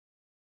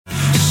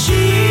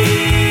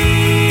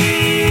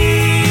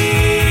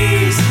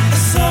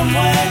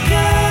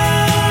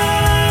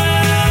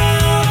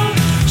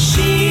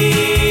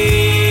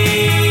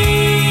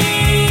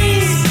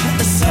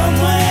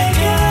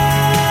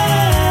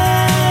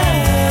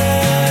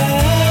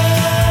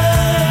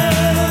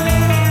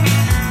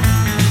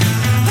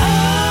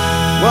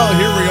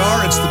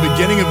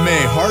Beginning of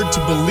May. Hard to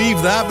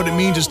believe that, but it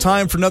means it's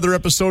time for another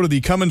episode of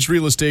the Cummins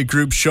Real Estate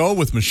Group show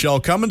with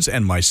Michele Cummins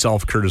and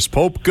myself, Curtis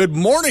Pope. Good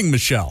morning,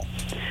 Michele.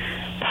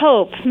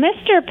 Pope.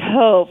 Mr.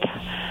 Pope.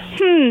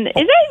 Is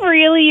that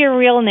really your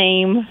real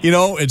name? You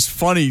know, it's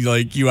funny,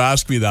 like, you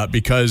ask me that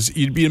because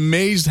you'd be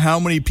amazed how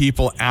many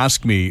people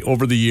ask me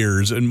over the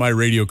years in my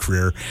radio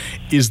career,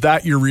 is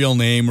that your real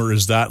name or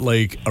is that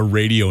like a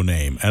radio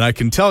name? And I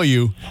can tell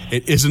you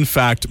it is in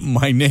fact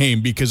my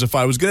name, because if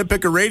I was going to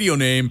pick a radio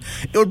name,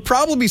 it would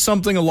probably be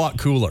something a lot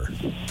cooler.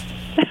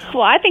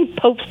 Well, I think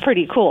Pope's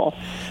pretty cool.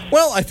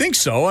 Well, I think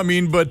so. I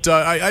mean, but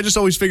I just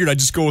always figured I'd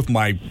just go with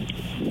my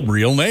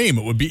real name.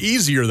 It would be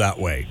easier that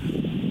way.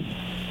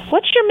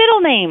 What's your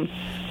middle name?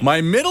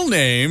 My middle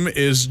name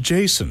is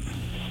Jason.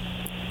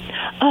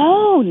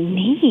 Oh,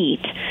 neat.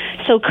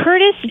 So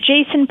Curtis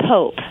Jason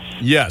Pope.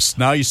 Yes.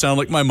 Now you sound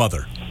like my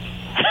mother.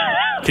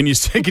 Can you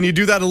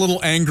do that a little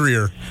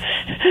angrier?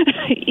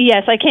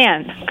 Yes, I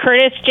can.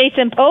 Curtis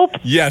Jason Pope?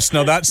 Yes.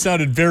 Now that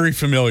sounded very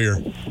familiar.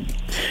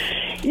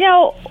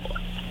 No,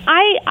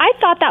 I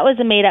thought that was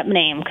a made-up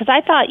name because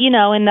I thought,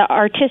 in the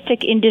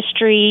artistic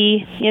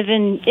industry,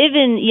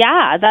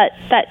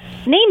 that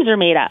names are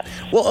made up.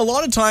 Well, a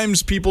lot of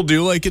times people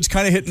do. Like, it's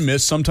kind of hit and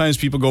miss. Sometimes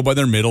people go by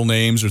their middle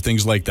names or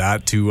things like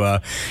that to,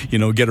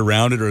 get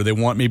around it, or they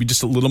want maybe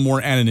just a little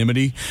more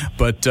anonymity.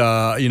 But,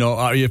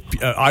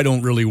 I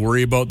don't really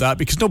worry about that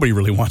because nobody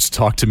really wants to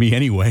talk to me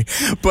anyway.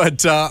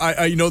 But,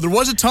 there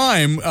was a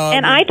time...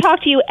 and I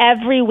talk to you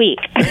every week.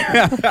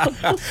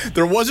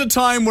 There was a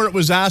time where it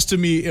was asked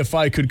of me if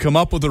I could come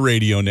up with a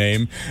radio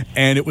name,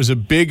 and it was a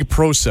big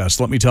process,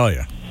 let me tell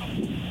you.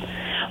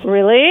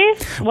 Really?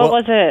 What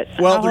was it?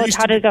 Well,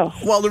 how did it go?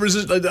 Well,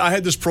 I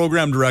had this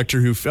program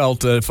director who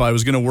felt if I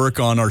was going to work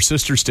on our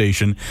sister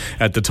station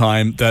at the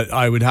time that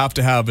I would have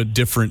to have a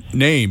different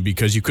name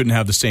because you couldn't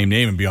have the same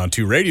name and be on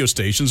two radio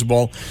stations.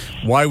 Well,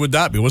 why would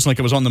that be? It wasn't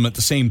like I was on them at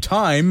the same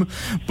time,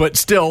 but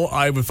still,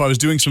 if I was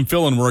doing some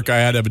fill-in work, I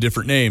had to have a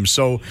different name.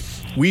 So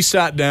we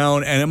sat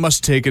down, and it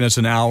must have taken us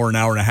an hour and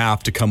a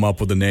half to come up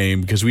with a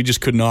name because we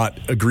just could not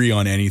agree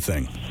on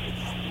anything.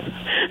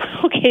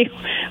 Okay.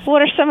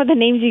 What are some of the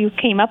names you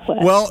came up with?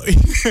 Well,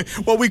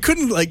 we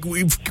couldn't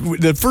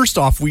first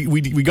off we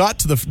got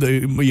to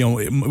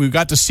we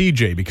got to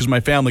CJ because my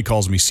family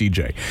calls me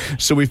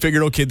CJ. So we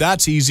figured, okay,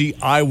 that's easy.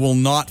 I will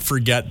not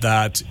forget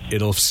that.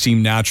 It'll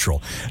seem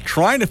natural.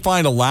 Trying to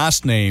find a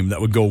last name that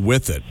would go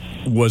with it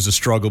was a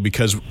struggle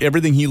because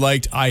everything he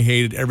liked, I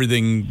hated.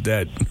 Everything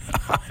that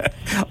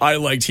I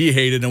liked, he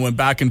hated, and went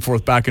back and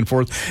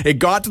forth. It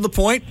got to the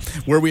point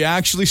where we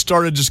actually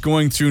started just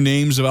going through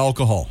names of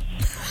alcohol.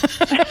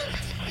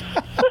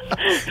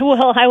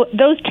 Well,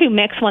 those two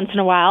mix once in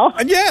a while.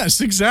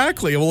 Yes,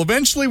 exactly. Well,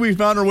 eventually we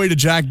found our way to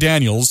Jack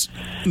Daniels.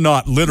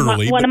 Not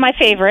literally. One of my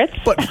favorites.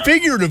 But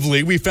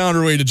figuratively, we found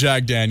our way to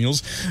Jack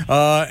Daniels.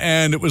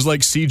 And it was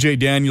like CJ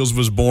Daniels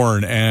was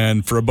born.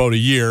 And for about a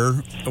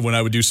year, when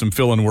I would do some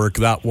fill-in work,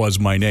 that was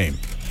my name.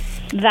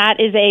 That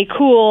is a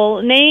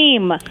cool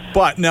name.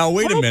 But now,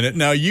 wait a minute.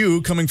 Now,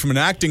 you, coming from an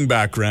acting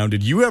background,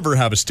 did you ever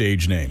have a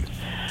stage name?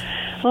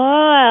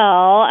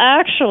 Well,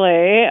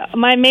 actually,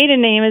 my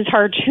maiden name is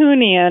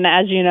Hartunian,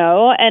 as you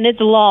know, and it's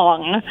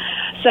long.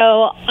 So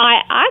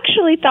I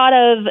actually thought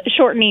of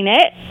shortening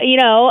it,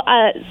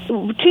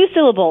 2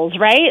 syllables,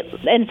 right?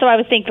 And so I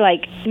was thinking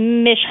like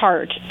Mish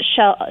Hart,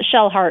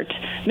 Michelle Hart.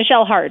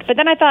 But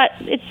then I thought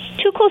it's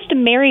too close to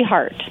Mary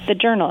Hart, the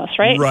journalist,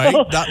 right? Right,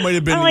 so that might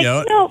have been,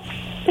 no.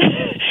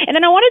 And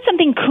then I wanted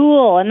something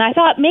cool, and I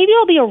thought maybe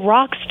I'll be a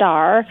rock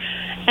star.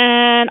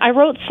 And I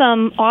wrote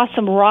some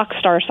awesome rock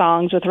star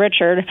songs with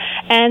Richard.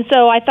 And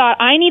so I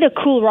thought, I need a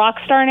cool rock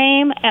star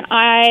name. And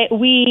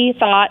we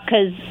thought,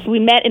 because we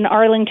met in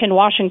Arlington,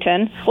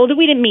 Washington. Well,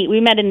 we didn't meet. We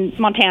met in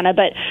Montana,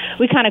 but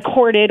we kind of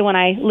courted when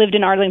I lived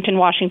in Arlington,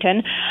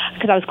 Washington,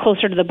 because I was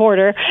closer to the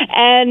border.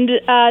 And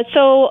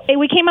so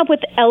we came up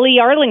with Ellie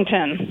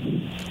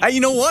Arlington. You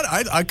know what?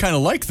 I kind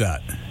of like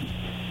that.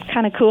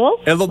 Kind of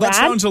cool. Although that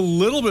sounds a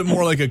little bit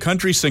more like a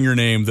country singer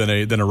name than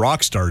a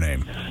rock star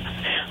name.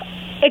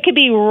 It could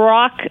be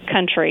rock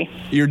country.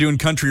 You're doing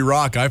country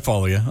rock. I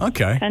follow you.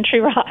 Okay.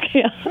 Country rock,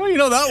 yeah.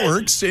 Well, that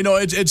works.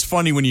 It's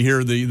funny when you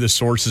hear the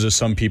sources of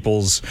some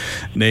people's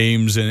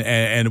names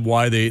and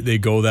why they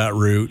go that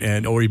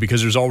route, or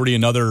because there's already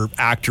another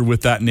actor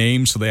with that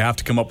name, so they have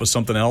to come up with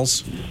something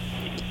else.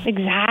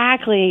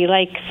 Exactly.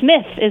 Like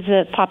Smith is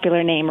a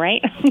popular name,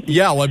 right?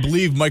 Yeah, well, I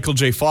believe Michael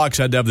J. Fox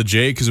had to have the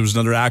J because there was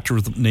another actor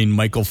named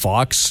Michael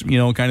Fox,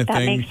 kind of thing. That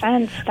makes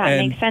sense.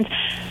 Makes sense.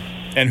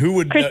 And who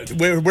would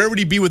where would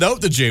he be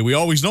without the J? We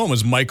always know him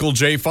as Michael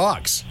J.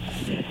 Fox.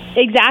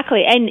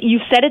 Exactly. And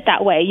you said it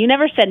that way. You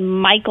never said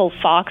Michael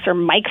Fox or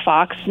Mike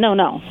Fox.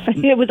 No.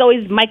 It was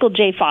always Michael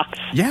J. Fox.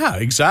 Yeah,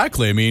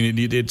 exactly. I mean,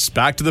 it's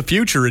Back to the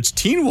Future. It's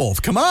Teen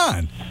Wolf. Come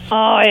on.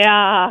 Oh,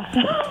 yeah.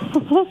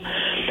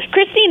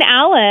 Christine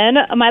Allen,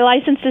 my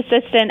licensed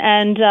assistant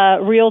and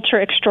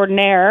realtor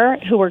extraordinaire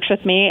who works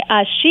with me,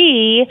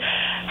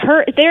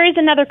 There is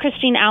another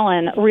Christine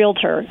Allen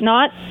realtor,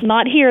 not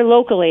here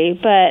locally,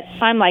 but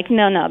I'm like,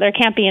 no, there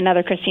can't be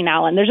another Christine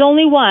Allen. There's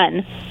only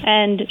one,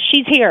 and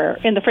she's here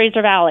in the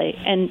Fraser Valley,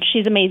 and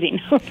she's amazing.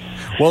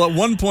 Well, at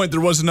one point,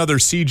 there was another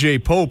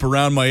CJ Pope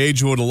around my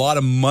age who owed a lot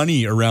of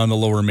money around the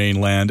Lower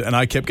Mainland, and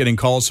I kept getting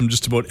calls from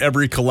just about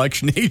every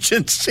collection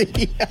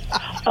agency.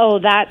 Oh,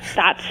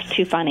 that's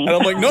too funny. And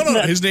I'm like,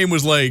 no. His name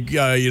was like,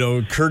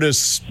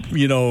 Curtis,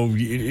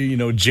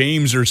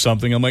 James or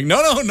something. I'm like,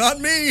 no, not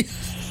me.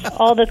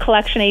 All the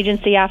collection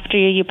agency after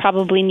you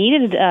probably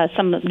needed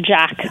some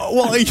Jack.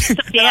 Well,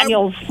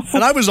 Daniels.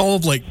 And I was all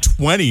of like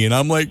 20, and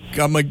I'm like,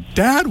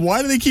 Dad,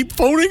 why do they keep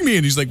phoning me?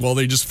 And he's like, well,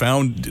 they just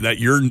found that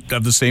you're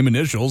have the same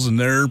initials, and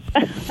they're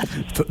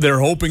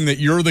hoping that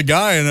you're the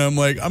guy. And I'm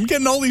like, I'm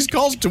getting all these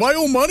calls. Do I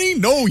owe money?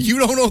 No, you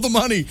don't owe the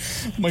money.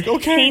 I'm like,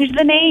 okay. Change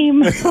the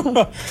name.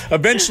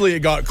 Eventually,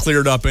 it got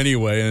cleared up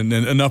anyway, and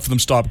enough of them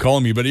stopped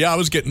calling me. But yeah, I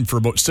was getting for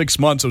about 6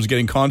 months. I was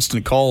getting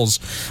constant calls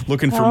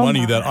looking for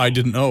money that I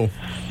didn't owe.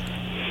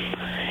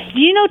 Do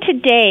you know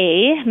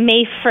today,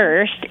 May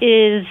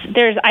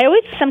 1st, I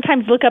always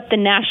sometimes look up the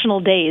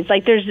national days.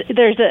 Like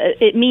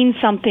it means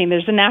something.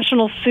 There's a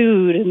national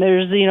food, and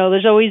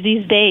there's always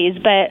these days.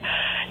 But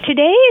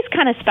today is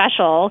kind of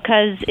special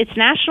because it's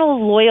National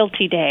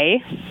Loyalty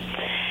Day,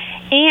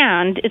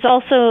 and it's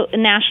also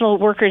National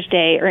Workers'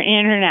 Day or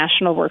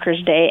International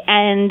Workers' Day.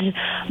 And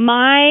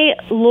my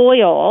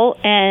loyal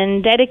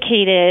and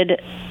dedicated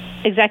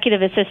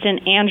executive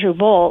assistant, Andrew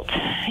Bolt,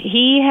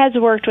 he has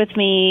worked with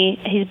me.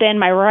 He's been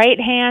my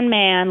right-hand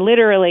man,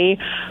 literally,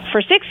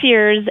 for 6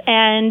 years,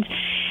 and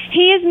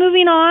he is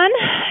moving on.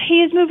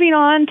 He is moving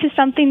on to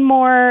something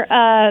more,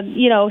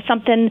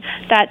 something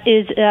that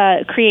is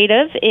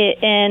creative,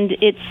 and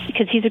it's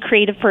because he's a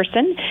creative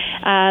person.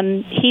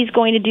 He's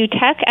going to do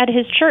tech at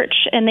his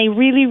church, and they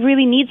really,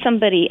 really need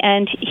somebody,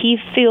 and he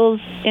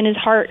feels in his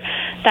heart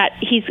that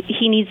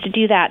he needs to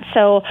do that.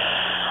 So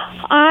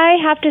I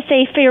have to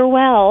say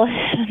farewell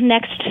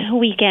next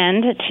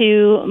weekend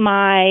to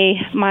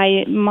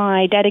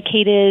my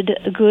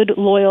dedicated, good,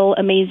 loyal,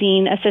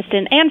 amazing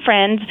assistant and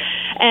friend.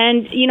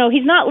 And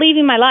he's not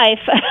leaving my life,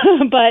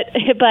 but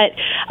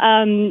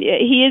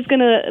he is going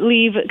to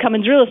leave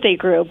Cummins Real Estate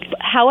Group.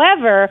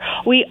 However,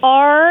 we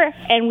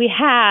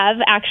have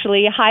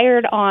actually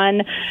hired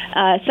on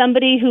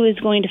somebody who is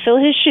going to fill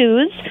his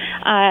shoes.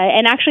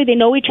 And actually, they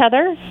know each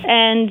other,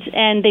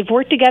 and they've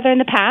worked together in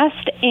the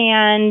past,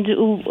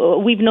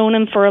 and we've known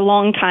him for a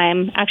long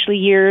time, actually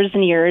years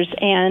and years.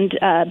 And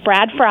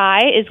Brad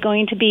Fry is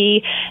going to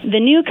be the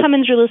new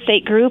Cummins Real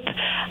Estate Group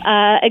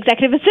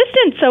executive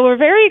assistant. So we're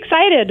very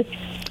excited.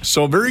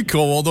 So very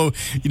cool. Although,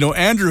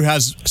 Andrew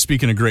has,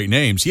 speaking of great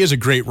names, he has a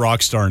great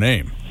rock star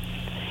name.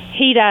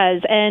 He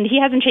does, and he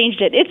hasn't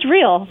changed it. It's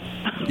real.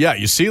 Yeah,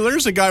 you see,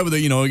 there's a guy with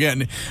he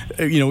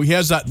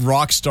has that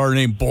rock star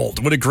name,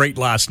 Bolt. What a great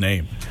last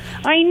name.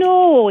 I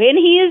know, and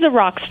he is a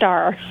rock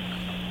star.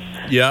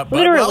 Yeah, but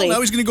literally. Now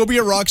he's going to go be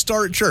a rock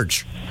star at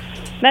church.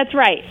 That's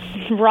right.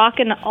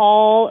 Rocking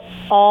all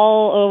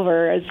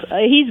over.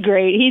 He's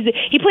great.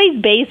 He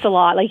plays bass a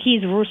lot. Like,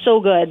 he's so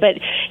good. But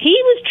he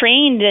was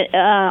trained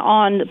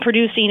on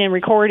producing and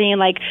recording.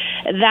 Like,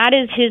 that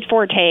is his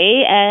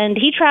forte. And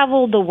he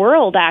traveled the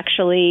world,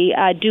 actually,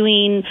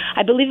 doing,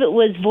 I believe it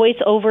was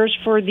voiceovers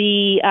for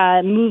the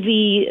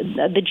movie,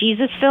 the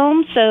Jesus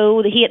film.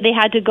 So they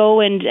had to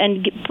go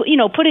and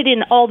put it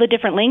in all the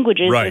different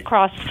languages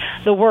across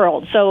the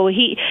world. So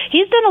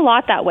he's done a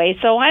lot that way.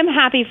 So I'm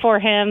happy for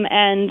him,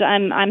 and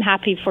I'm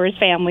happy for his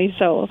family.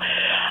 So,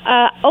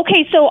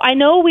 okay, so I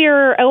know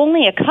we're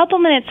only a couple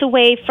minutes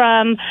away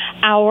from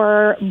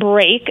our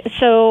break.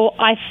 So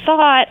I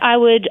thought I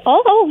would.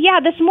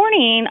 This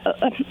morning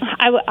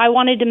I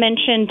wanted to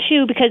mention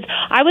too, because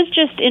I was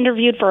just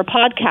interviewed for a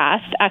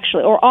podcast,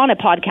 actually, or on a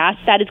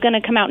podcast that is going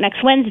to come out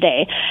next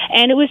Wednesday,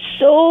 and it was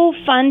so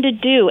fun to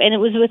do. And it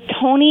was with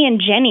Tony and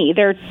Jenny.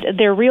 They're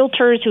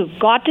realtors who've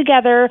got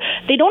together.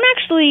 They don't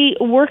actually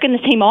work in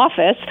the same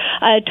office.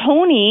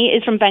 Tony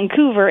is from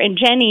Vancouver and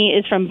Jenny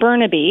is from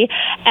Burnaby,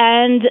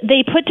 and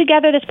they put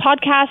together this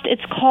podcast.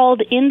 It's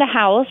called In the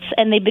House,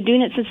 and they've been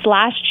doing it since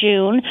last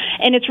June,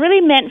 and it's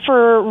really meant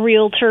for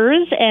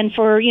realtors and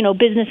for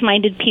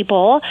business-minded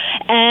people.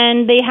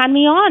 And they had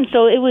me on,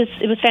 so it was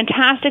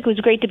fantastic. It was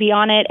great to be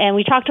on it, and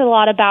we talked a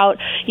lot about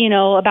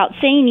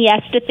saying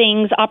yes to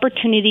things,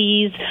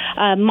 opportunities,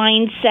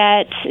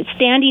 mindset,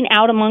 standing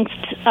out amongst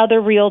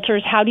other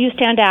realtors. How do you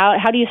stand out?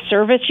 How do you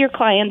service your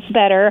clients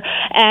better?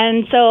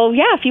 And so,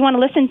 if you want to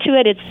listen to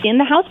it, it's In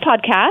the House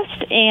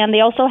podcast, and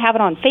they also have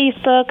it on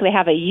Facebook. They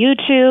have a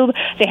YouTube.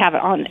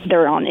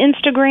 They're on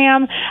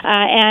Instagram,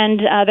 and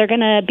they're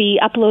going to be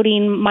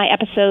uploading my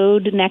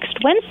episode next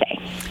Wednesday.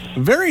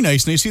 Very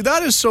nice. And you see,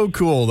 that is so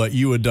cool that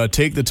you would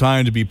take the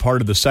time to be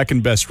part of the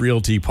second best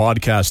realty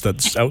podcast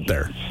that's out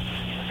there.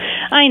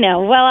 I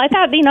know. Well, I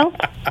thought,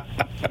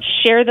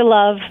 Share the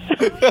love.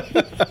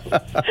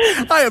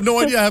 I have no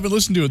idea. I haven't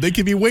listened to it. They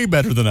could be way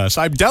better than us.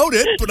 I doubt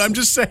it, but I'm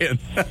just saying.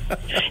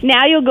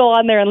 Now you'll go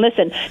on there and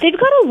listen. They've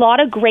got a lot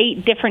of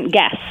great different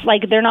guests.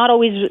 Like, they're not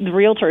always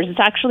realtors. It's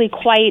actually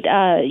quite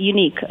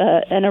unique,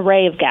 an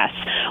array of guests,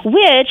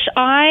 which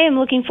I am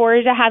looking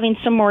forward to having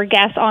some more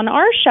guests on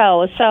our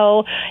show.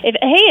 So,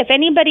 if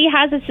anybody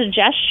has a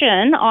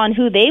suggestion on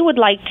who they would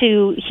like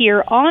to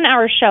hear on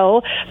our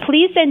show,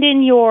 please send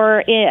in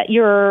your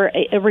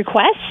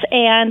requests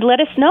and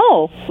let us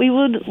know. We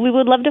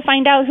would love to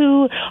find out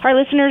who our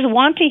listeners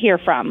want to hear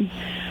from.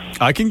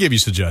 I can give you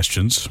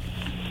suggestions.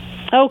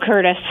 Oh,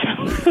 Curtis.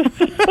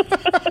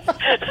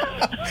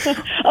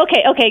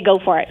 Okay, go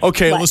for it.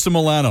 Okay, Alyssa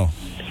Milano.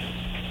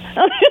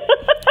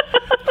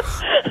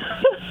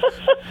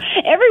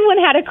 Everyone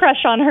had a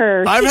crush on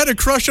her. I've had a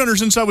crush on her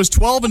since I was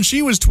 12 and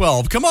she was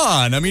 12. Come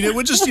on. I mean, it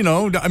would just,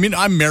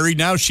 I'm married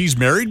now. She's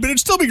married, but it'd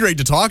still be great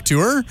to talk to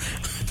her.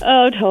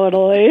 Oh,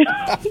 totally.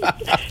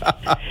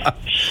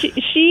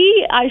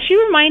 She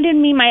reminded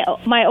me,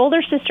 my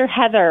older sister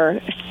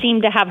Heather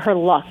seemed to have her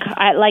look.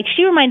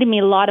 She reminded me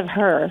a lot of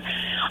her.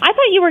 I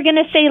thought you were going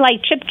to say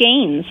like Chip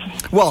Gaines.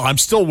 Well, I'm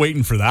still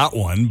waiting for that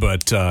one,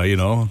 but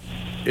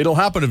it'll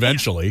happen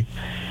eventually.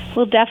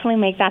 We'll definitely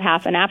make that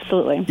happen.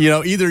 Absolutely.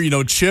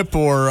 Either Chip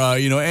or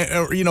any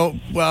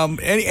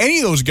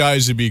of those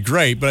guys would be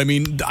great. But I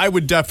mean, I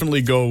would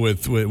definitely go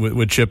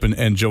with Chip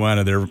and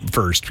Joanna there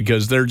first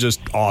because they're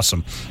just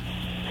awesome.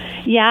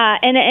 Yeah,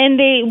 and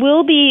they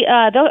will be.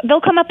 They'll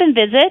come up and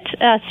visit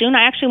soon.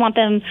 I actually want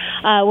them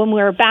when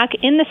we're back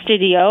in the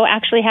studio.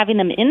 Actually, having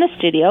them in the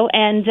studio,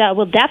 and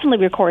we'll definitely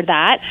record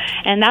that,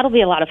 and that'll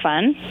be a lot of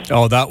fun.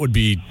 Oh, that would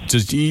be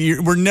just.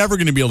 We're never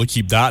going to be able to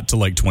keep that to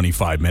like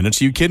 25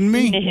 minutes. Are you kidding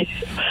me?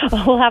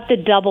 We'll have to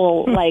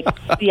double.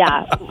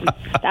 Yeah,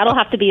 that'll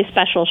have to be a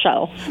special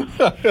show.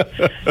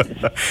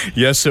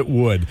 Yes, it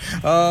would.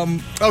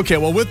 Okay,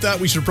 well, with that,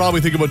 we should probably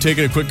think about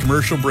taking a quick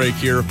commercial break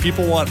here. If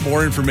people want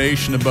more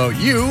information about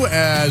you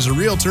as a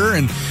realtor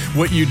and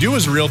what you do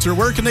as a realtor,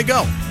 where can they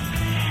go?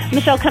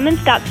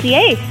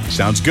 MichelleCummins.ca.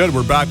 Sounds good.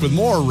 We're back with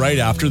more right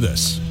after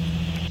this.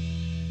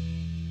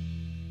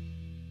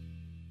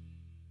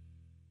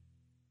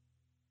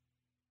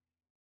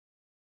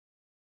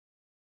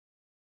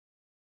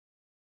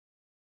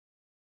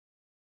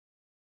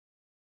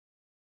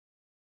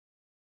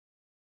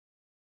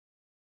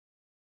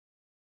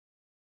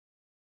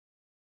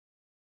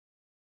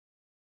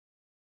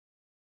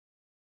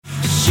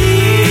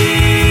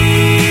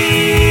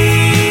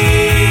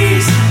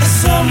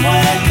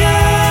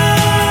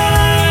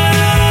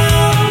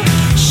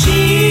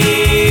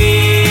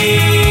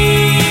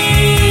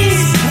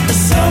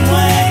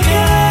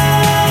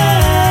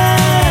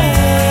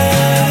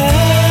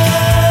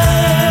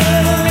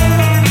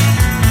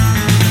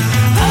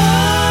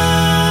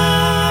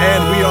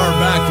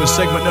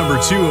 Segment number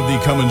 2 of the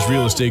Cummins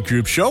Real Estate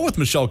Group show with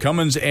Michele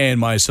Cummins and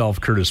myself,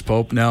 Curtis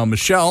Pope. Now,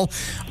 Michele,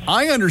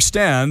 I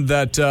understand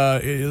that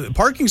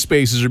parking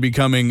spaces are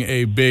becoming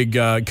a big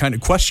kind of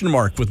question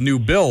mark with new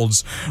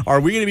builds. Are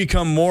we going to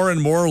become more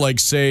and more like,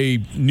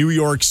 say, New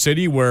York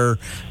City, where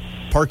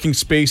parking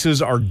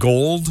spaces are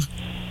gold?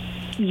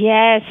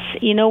 Yes,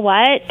 you know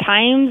what?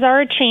 Times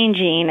are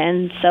changing,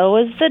 and so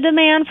is the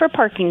demand for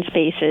parking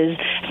spaces,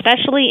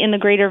 especially in the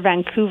greater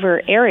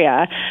Vancouver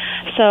area.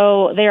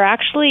 So they're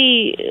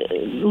actually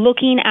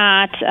looking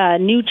at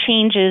new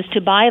changes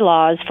to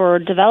bylaws for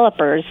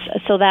developers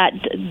so that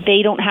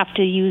they don't have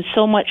to use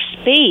so much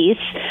space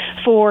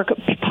for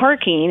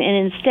parking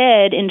and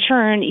instead, in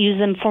turn, use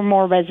them for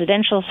more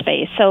residential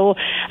space. So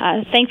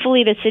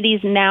thankfully, the city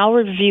is now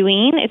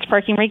reviewing its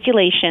parking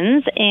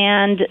regulations,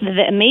 and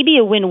that may be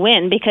a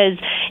win-win because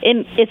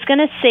it's going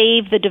to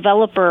save the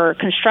developer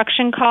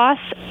construction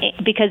costs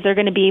because they're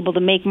going to be able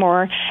to make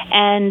more,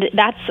 and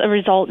that's a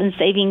result in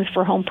savings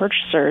for home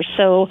purchasers.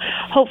 So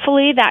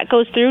hopefully that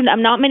goes through.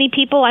 Not many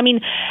people,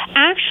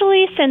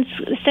 actually since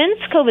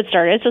COVID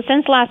started, so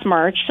since last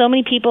March, so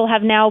many people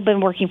have now been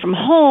working from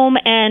home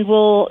and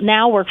will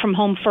now work from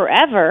home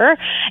forever,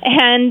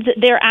 and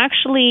they're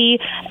actually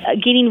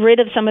getting rid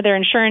of some of their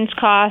insurance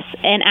costs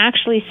and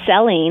actually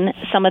selling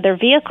some of their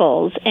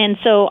vehicles. And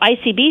so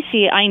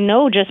ICBC, I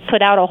know, just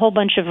put out a whole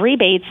bunch of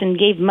rebates and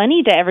gave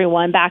money to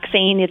everyone back,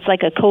 saying it's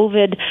like a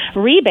COVID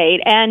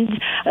rebate. And,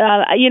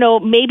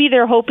 maybe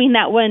they're hoping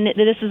that when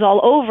this is all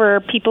over,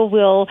 people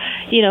will,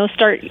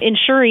 start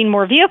insuring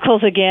more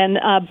vehicles again.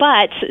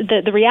 But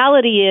the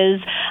reality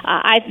is,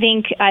 I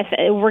think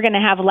we're going to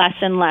have less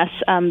and less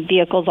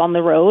vehicles on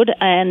the road,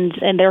 and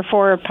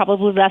therefore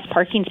probably less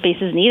parking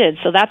spaces needed.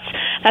 So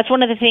that's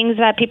one of the things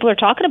that people are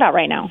talking about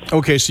right now.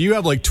 Okay, so you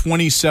have like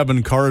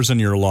 27 cars on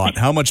your lot.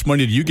 How much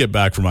money do you get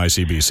back from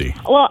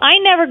ICBC? Well, I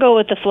never go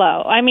with the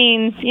flow.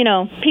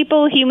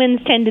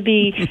 Humans tend to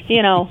be,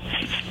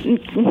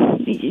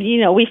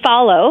 we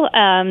follow.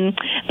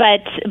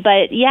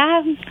 But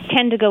yeah,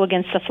 tend to go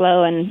against the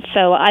flow. And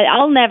so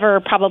I'll never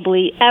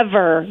probably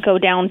ever go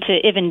down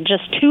to even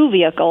just 2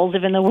 vehicles,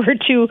 even though we're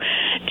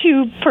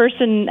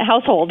two-person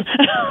household.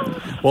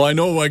 Well, I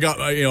know I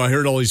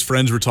heard all these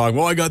friends were talking,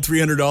 I got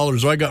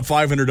 $300, I got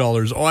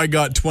 $500, I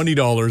got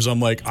 $20. I'm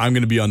like, I'm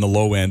going to be on the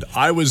low end.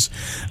 I was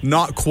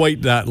not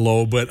quite that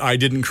low, but I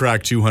didn't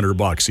crack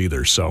 $200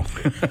 either, so.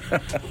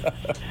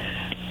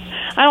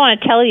 I don't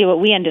want to tell you what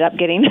we ended up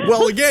getting.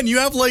 Well, again, you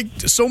have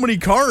so many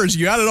cars.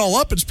 You add it all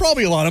up, it's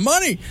probably a lot of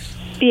money.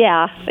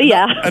 Yeah.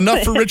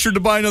 Enough for Richard to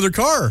buy another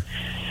car.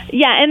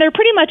 Yeah, and they're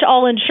pretty much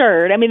all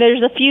insured. I mean,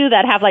 there's a few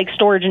that have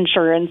storage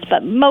insurance,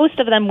 but most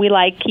of them we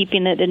like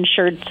keeping it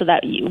insured so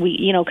that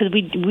because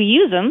we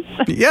use them.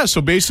 Yeah,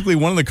 so basically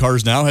one of the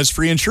cars now has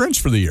free insurance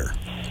for the year.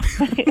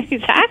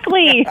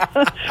 Exactly.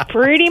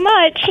 Pretty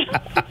much.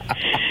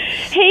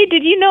 Hey,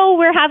 did you know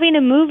we're having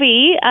a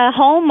movie,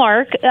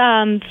 Hallmark,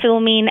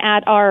 filming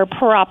at our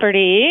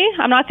property?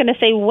 I'm not going to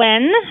say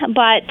when,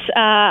 but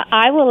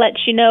I will let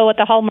you know what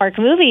the Hallmark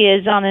movie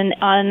is on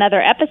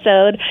another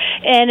episode.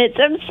 And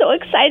I'm so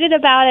excited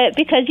about it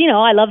because,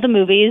 I love the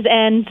movies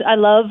and I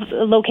love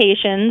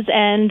locations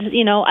and,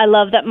 I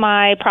love that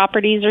my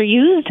properties are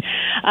used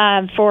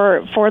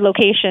for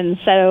locations.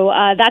 So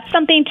that's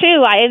something,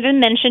 too. I even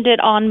mentioned it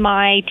on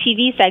my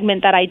TV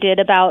segment that I did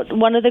about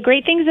one of the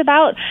great things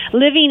about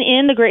living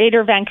in the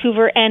greater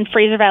Vancouver and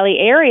Fraser Valley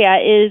area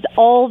is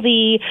all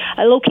the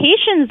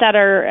locations that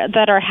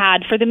are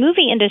had for the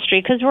movie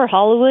industry because we're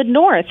Hollywood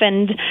North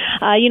and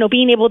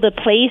being able to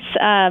place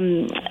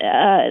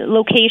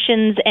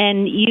locations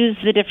and use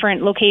the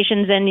different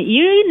locations, and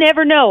you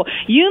never know,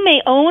 you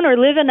may own or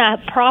live in a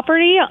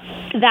property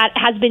that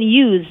has been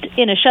used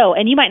in a show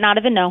and you might not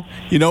even know.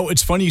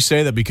 It's funny you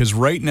say that because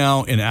right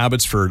now in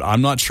Abbotsford,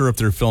 I'm not sure if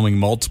they're filming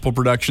multiple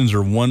productions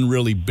or one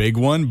really big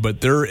one,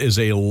 but there is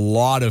a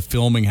lot of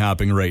filming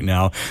happening right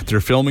now.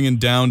 They're filming in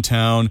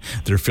downtown.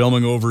 They're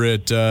filming over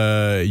at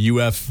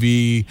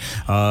UFV.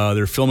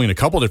 They're filming in a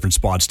couple different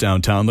spots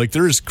downtown.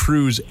 There's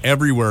crews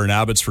everywhere in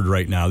Abbotsford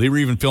right now. They were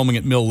even filming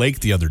at Mill Lake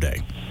the other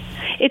day.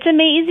 It's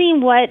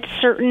amazing what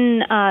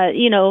certain,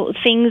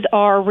 things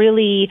are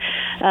really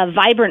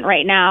vibrant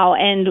right now,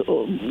 and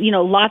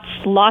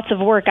lots of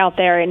work out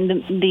there.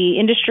 And the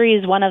industry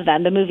is one of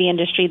them. The movie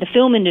industry, the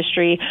film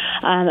industry.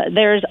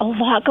 There's a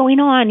lot going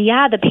on.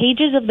 Yeah, the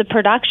pages of the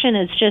production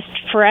is just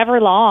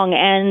forever long,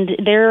 and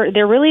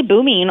they're really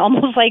booming,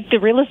 almost like the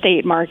real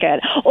estate market.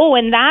 Oh,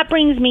 and that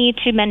brings me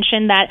to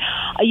mention that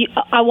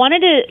I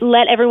wanted to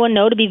let everyone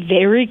know to be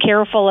very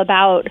careful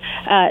about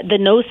the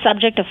no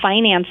subject of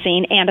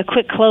financing and a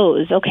quick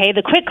close. Okay,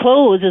 the quick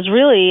close is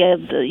really,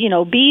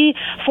 be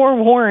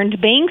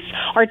forewarned. Banks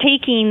are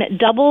taking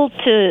double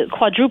to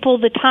quadruple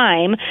the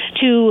time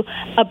to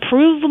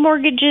approve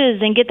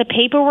mortgages and get the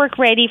paperwork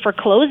ready for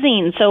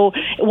closing. So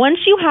once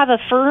you have a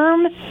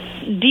firm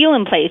deal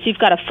in place, you've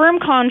got a firm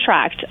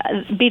contract,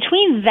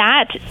 between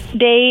that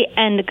day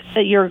and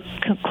your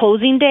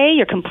closing day,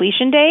 your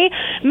completion day,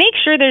 make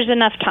sure there's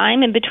enough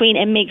time in between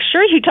and make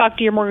sure you talk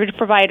to your mortgage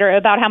provider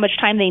about how much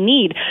time they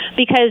need,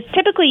 because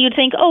typically you'd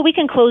think, we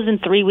can close in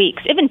 3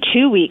 weeks, even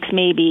 2 weeks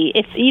maybe,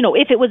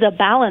 if it was a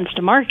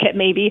balanced market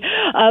maybe,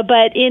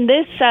 but in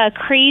this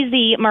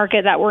crazy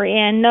market that we're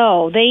in,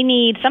 no, they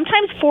need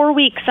sometimes 4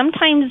 weeks,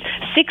 sometimes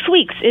 6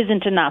 weeks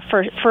isn't enough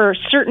for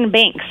certain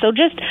banks. So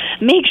just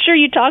make sure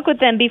you talk with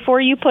them before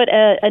you put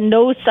a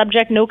no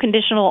subject, no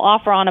conditional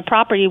offer on a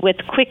property with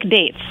quick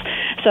dates.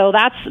 So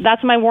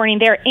that's my warning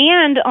there.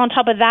 And on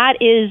top of that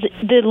is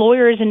the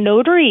lawyers and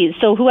notaries.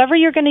 So whoever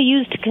you're going to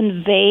use to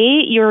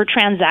convey your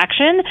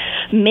transaction,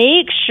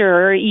 make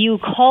sure you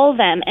call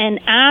them and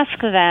ask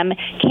them,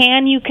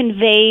 can you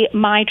convey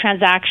my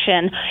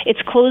transaction?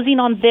 It's closing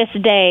on this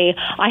day.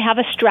 I have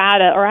a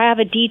strata, or I have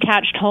a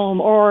detached home,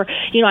 or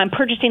I'm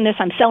purchasing this,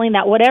 I'm selling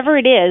that, whatever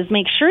it is.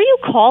 Make sure you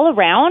call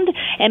around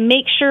and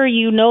make sure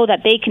you know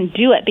that they can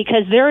do it,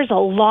 because there's a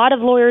lot of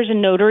lawyers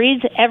and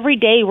notaries. Every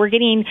day we're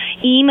getting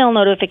email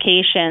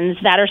notifications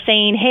that are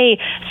saying, hey,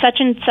 such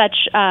and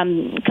such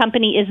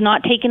company is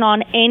not taking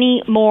on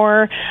any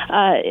more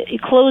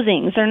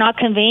closings. They're not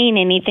conveying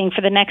anything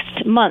for the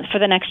next month, for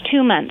the next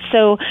 2 months.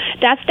 So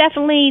that's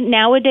definitely,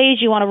 nowadays,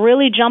 you want to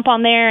really jump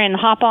on there and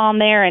hop on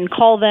there and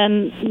call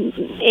them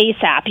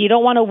ASAP. You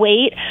don't want to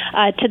wait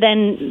to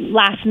then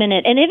last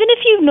minute. And even if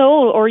you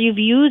know or you've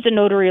used a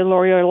notary or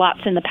lawyer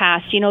lots in the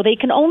past, they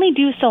can only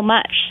do so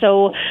much.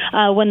 So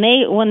when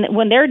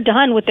they're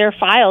done with their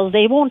files,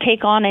 they won't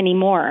take on any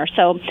more.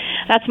 So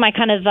that's my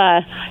kind of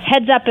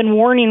heads up and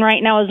warning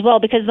right now as well,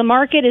 because the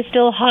market is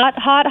still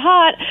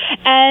hot.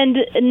 And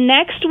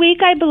next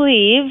week, I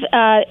believe,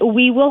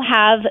 we will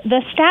have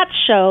the stats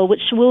show,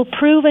 which will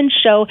prove and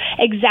show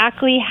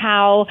exactly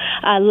how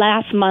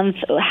last month,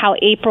 how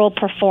April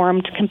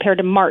performed compared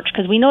to March,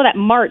 because we know that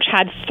March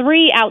had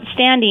three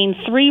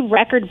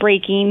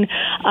record-breaking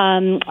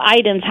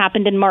items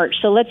happened in March.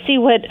 So let's see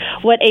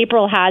what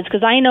April has,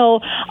 because I know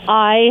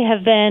I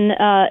have been,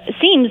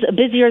 seems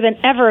busier than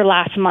ever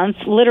last month,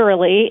 literally.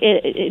 literally.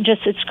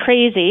 It's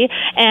crazy.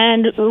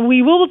 And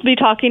we will be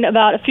talking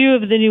about a few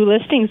of the new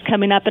listings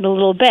coming up in a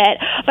little bit.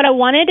 But I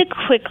wanted to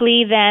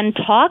quickly then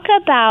talk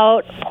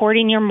about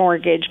porting your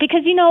mortgage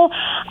because,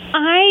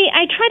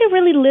 I try to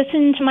really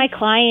listen to my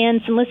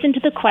clients and listen to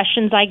the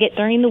questions I get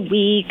during the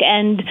week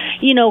and,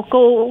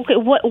 go, okay,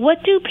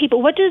 what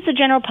does the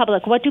general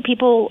public, what do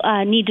people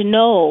need to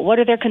know? What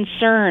are their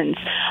concerns?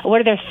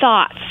 What are their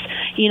thoughts?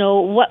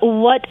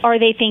 What are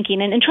they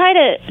thinking? And try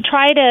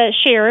to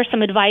share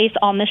some advice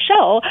on the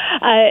show.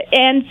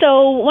 And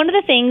so one of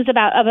the things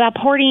about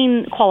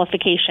porting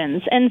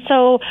qualifications. And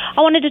so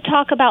I wanted to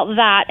talk about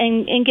that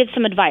and give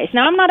some advice.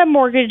 Now, I'm not a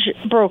mortgage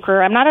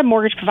broker. I'm not a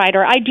mortgage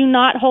provider. I do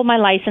not hold my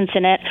license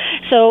in it.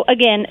 So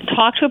again,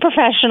 talk to a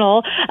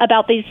professional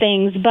about these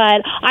things.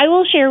 But I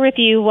will share with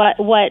you what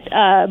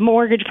a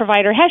mortgage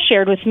provider has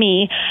shared with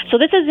me. So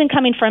this isn't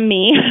coming from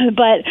me,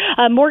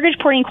 but mortgage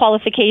porting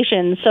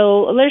qualifications.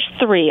 So there's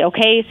 3,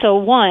 okay? So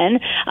 1,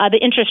 the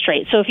interest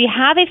rate. So if you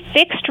have a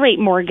fixed rate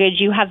mortgage,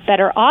 you have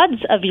better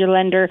odds of your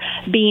lender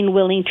being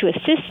willing to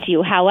assist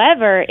you.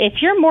 However,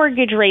 if your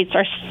mortgage rates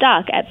are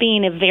stuck at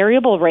being a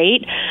variable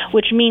rate,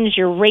 which means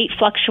your rate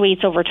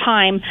fluctuates over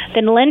time,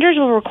 then lenders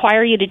will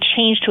require you to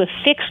change to a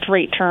fixed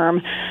rate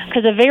term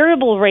because a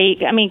variable rate,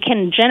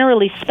 can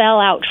generally spell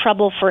out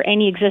trouble for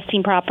any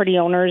existing property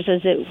owners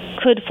as it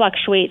could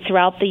fluctuate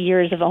throughout the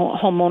years of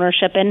home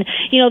ownership. And,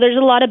 there's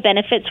a lot of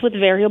benefits with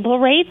variable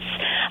rates,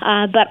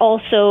 but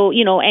also,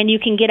 and you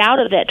can get out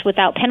of it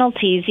without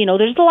penalties.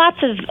 There's lots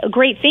of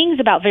great things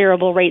about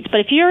variable rates,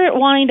 but if you're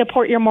wanting to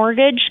port your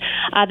mortgage,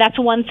 that's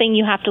one thing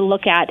you have to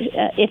look at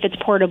if it's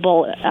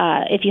portable.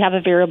 If you have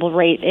a variable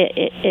rate,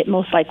 it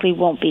most likely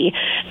won't be.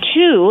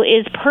 2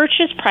 is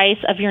purchase price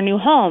of your new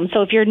home.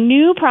 So if your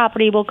new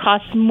property will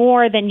cost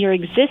more than your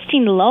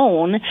existing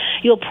loan,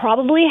 you'll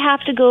probably have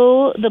to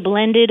go the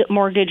blended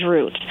mortgage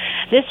route.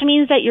 This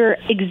means that your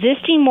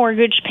existing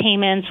mortgage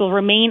payments will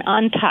remain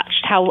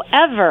untouched.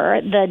 However,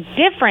 the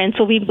difference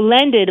will be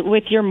blended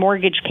with your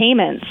mortgage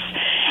payments.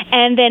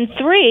 And then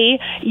 3,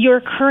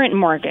 your current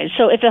mortgage.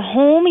 So if the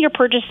home you're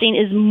purchasing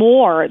is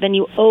more than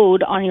you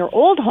owed on your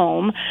old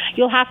home,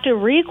 you'll have to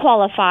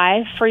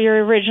requalify for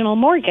your original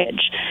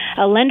mortgage.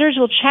 Lenders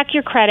will check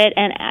your credit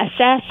and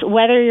assess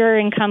whether your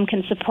income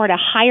can support a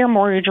higher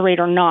mortgage rate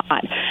or not.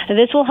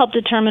 This will help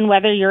determine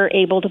whether you're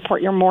able to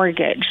port your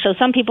mortgage. So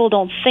some people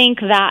don't think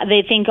that.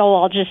 They think,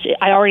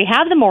 I already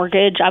have the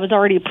mortgage. I was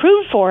already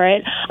approved for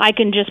it. I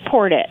can just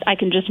port it. I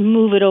can just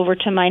move it over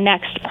to my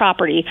next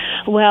property.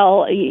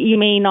 Well, you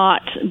may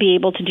not be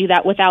able to do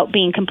that without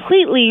being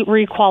completely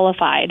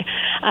requalified.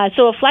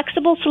 So a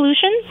flexible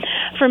solution,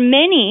 for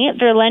many,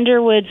 their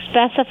lender would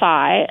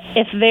specify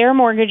if their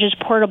mortgage is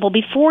portable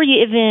before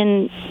you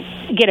even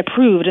get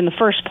approved in the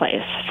first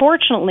place.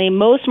 Fortunately,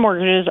 most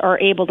mortgages are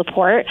able to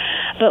port,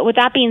 but with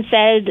that being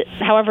said,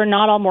 however,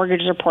 not all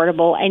mortgages are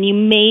portable, and you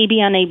may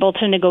be unable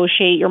to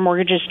negotiate your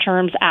mortgage's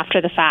terms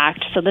after the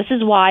fact. So this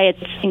is why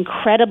it's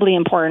incredibly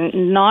important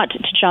not to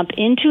jump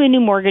into a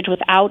new mortgage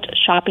without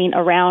shopping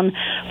around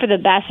for the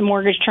best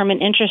mortgage term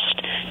and interest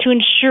to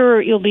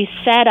ensure you'll be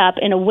set up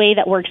in a way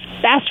that works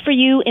best for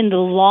you in the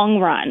long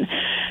run.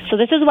 So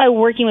this is why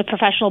working with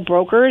professional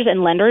brokers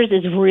and lenders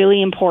is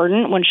really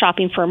important when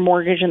shopping for a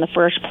mortgage in the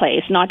first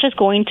place. Not just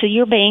going to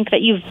your bank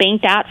that you've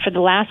banked at for the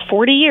last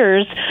 40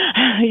 years,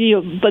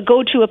 but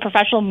go to a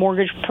professional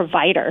mortgage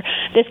provider.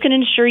 This can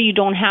ensure you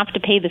don't have to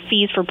pay the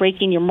fees for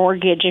breaking your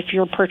mortgage if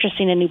you're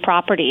purchasing a new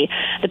property.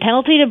 The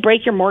penalty to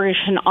break your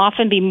mortgage can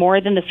often be more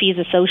than the fees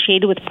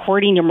associated with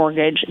porting your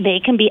mortgage. They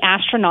can be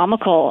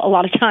astronomical a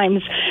lot of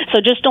times.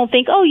 So just don't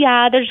think,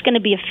 there's going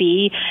to be a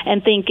fee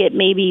and think it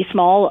may be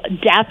small.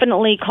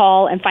 Definitely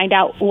call and find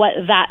out what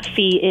that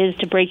fee is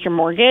to break your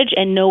mortgage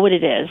and know what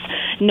it is.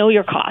 Know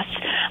your costs.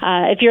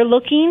 If you're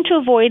looking to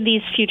avoid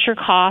these future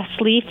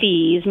costly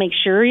fees, make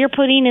sure you're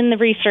putting in the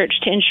research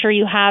to ensure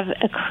you have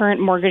a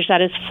current mortgage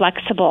that is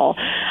flexible.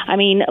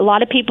 A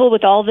lot of people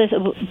with all this,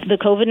 the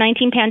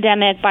COVID-19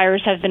 pandemic,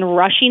 buyers have been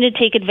rushing to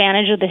take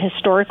advantage of the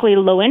historically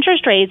low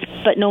interest rates,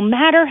 but no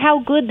matter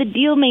how good the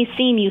deal may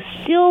seem, you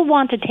still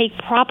want to take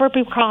proper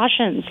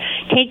precautions.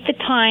 Take the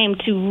time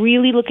to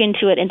really look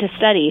into it and to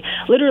study.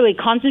 Literally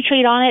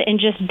concentrate on it and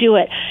just do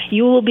it.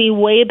 You will be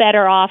way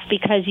better off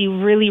because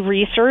you really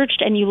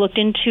researched and you looked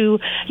into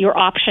your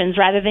options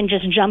rather than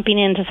just jumping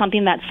into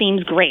something that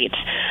seems great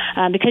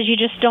because you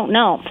just don't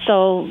know.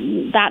 So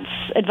that's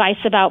advice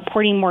about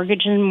porting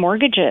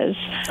mortgages.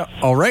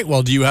 All right.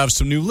 Well, do you have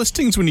some new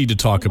listings we need to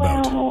talk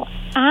about?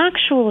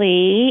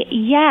 Actually,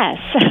 yes.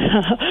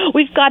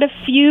 We've got a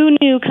few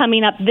new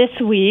coming up this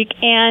week,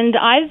 and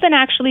I've been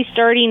actually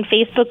starting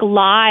Facebook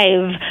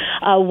Live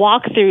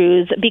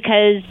walkthroughs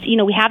because,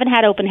 we haven't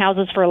had open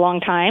houses for a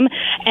long time,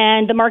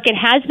 and the market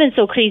has been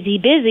so crazy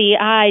busy,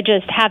 I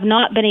just have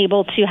not been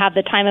able to have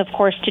the time, of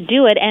course, to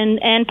do it,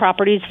 and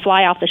properties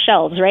fly off the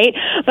shelves, right?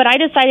 But I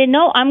decided,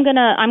 no, I'm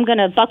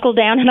gonna buckle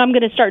down, and I'm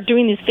gonna start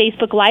doing these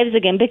Facebook Lives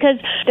again because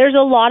there's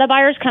a lot of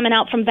buyers coming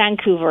out from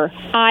Vancouver.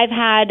 I've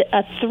had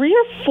 3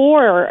 or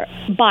 4 more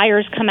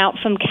buyers come out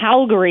from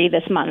Calgary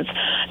this month.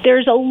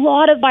 There's a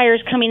lot of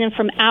buyers coming in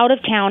from out of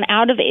town,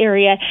 out of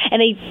area,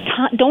 and they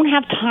don't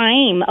have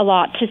time a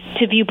lot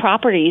to view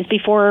properties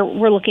before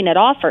we're looking at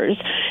offers.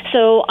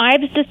 So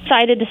I've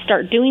decided to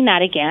start doing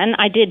that again.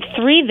 I did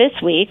 3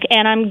 this week,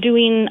 and I'm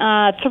doing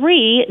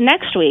 3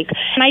 next week.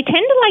 And I tend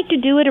to like to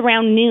do it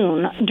around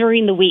noon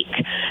during the week.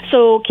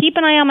 So keep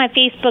an eye on my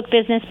Facebook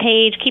business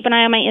page. Keep an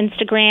eye on my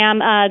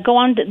Instagram. Go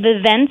on the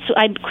events.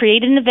 I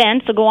created an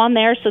event, so go on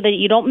there so that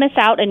you don't miss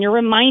out and you're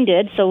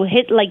reminded. So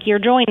hit like you're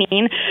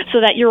joining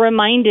so that you're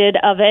reminded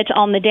of it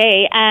on the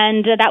day.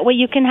 And that way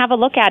you can have a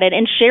look at it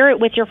and share it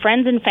with your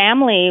friends and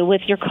family,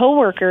 with your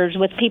coworkers,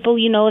 with people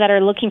you know that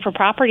are looking for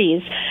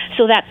properties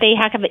so that they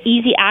have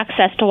easy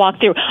access to walk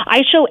through.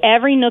 I show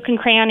every nook and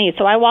cranny,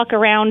 so I walk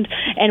around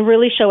and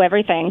really show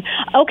everything.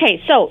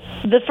 Okay, so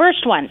the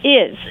first one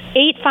is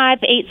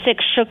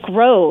 8586 Shook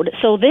Road.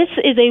 So this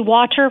is a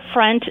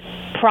waterfront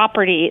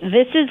property.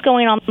 This is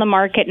going on the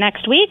market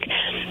next week.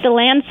 The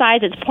land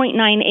size, it's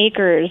 0.9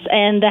 acres,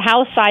 and the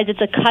house size,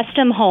 it's a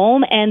custom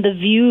home, and the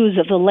views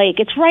of the lake.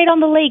 It's right on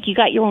the lake. You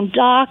got your own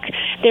dock.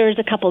 There's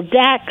a couple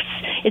decks.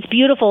 It's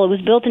beautiful. It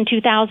was built in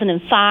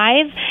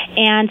 2005,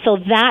 and so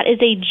that is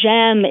a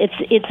gem.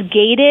 It's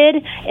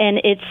gated,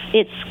 and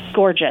it's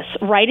gorgeous.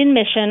 Right in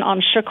Mission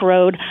on Shook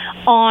Road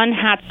on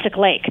Hatstick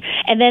Lake.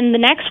 And then the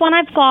next one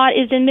I've got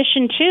is in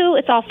Mission 2.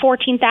 It's off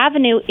 14th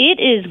Avenue. It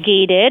is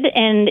gated,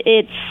 and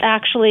it's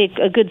actually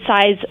a good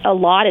size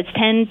lot. It's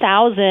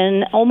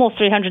 10,000, almost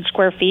 300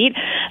 square feet.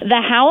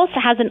 The house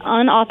has an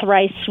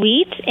unauthorized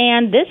suite,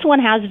 and this one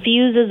has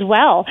views as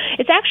well.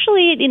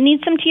 It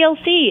needs some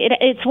TLC.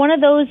 It's one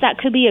of those that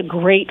could be a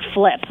great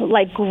flip,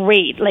 like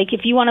great. Like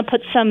if you want to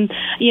put some,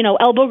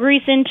 elbow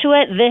grease into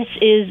it, this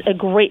is a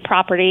great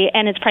property,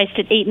 and it's priced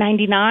at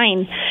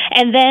 $899.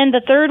 And then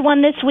the third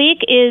one this week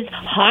is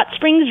Hot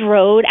Springs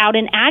Road out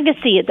in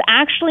Agassiz. It's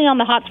actually on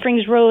the Hot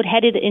Springs Road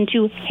headed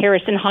into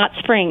Harrison Hot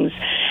Springs.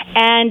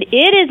 And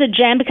it is a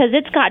gem because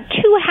it's got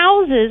 2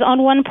 houses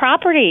on one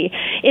property.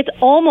 It's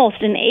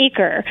almost an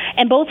acre,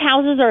 and both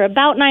houses are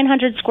about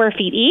 900 square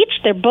feet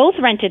each. They're both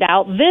rented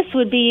out. This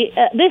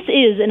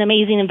is an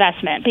amazing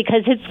investment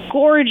because it's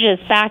gorgeous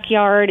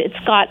backyard. It's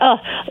got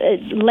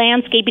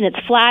landscaping. It's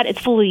flat.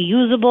 It's fully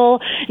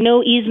usable.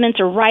 No easements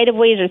or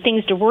right-of-ways or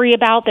things to worry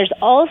about. There's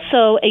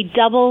also a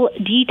double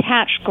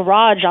detached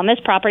garage on this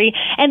property,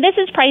 and this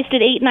is priced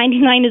at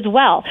 $899 as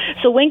well.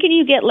 So when can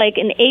you get like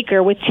an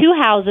acre with 2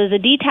 houses, a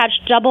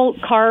detached double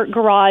car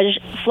garage,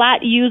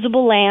 flat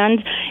usable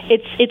land?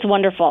 It's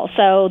wonderful.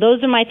 So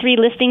those are my 3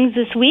 listings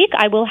this week.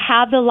 I will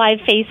have the live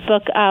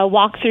Facebook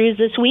walkthroughs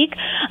this week,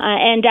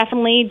 and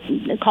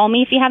definitely call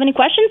me if you have any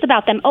questions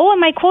about them. Oh, and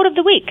my quote of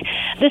the week: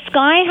 "The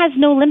sky has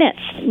no limits,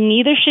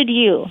 neither should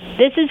you."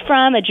 This is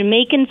from a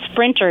Jamaican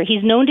sprinter.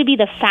 He's known to be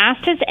the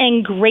fastest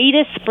and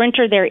greatest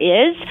sprinter there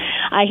is.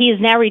 He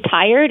is now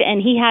retired,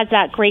 and he has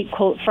that great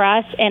quote for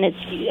us, and it's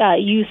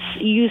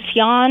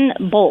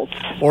Usain Bolt.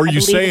 Or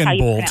Usain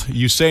Bolt.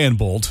 Usain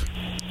Bolt.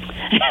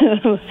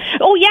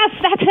 Oh, yes,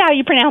 that's how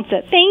you pronounce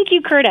it. Thank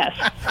you, Curtis.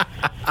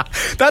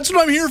 That's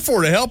what I'm here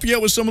for, to help you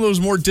out with some of those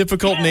more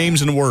difficult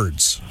names and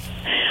words.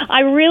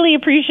 I really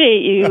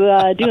appreciate you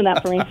doing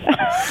that for me.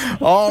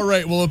 All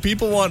right. Well, if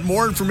people want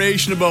more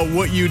information about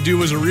what you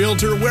do as a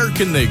realtor, where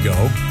can they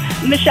go?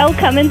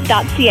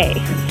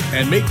 MichelleCummins.ca.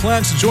 And make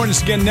plans to join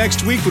us again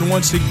next week when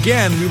once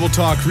again we will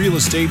talk real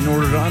estate in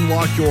order to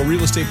unlock your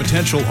real estate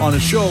potential on a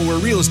show where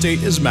real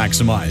estate is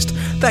maximized.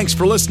 Thanks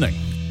for listening.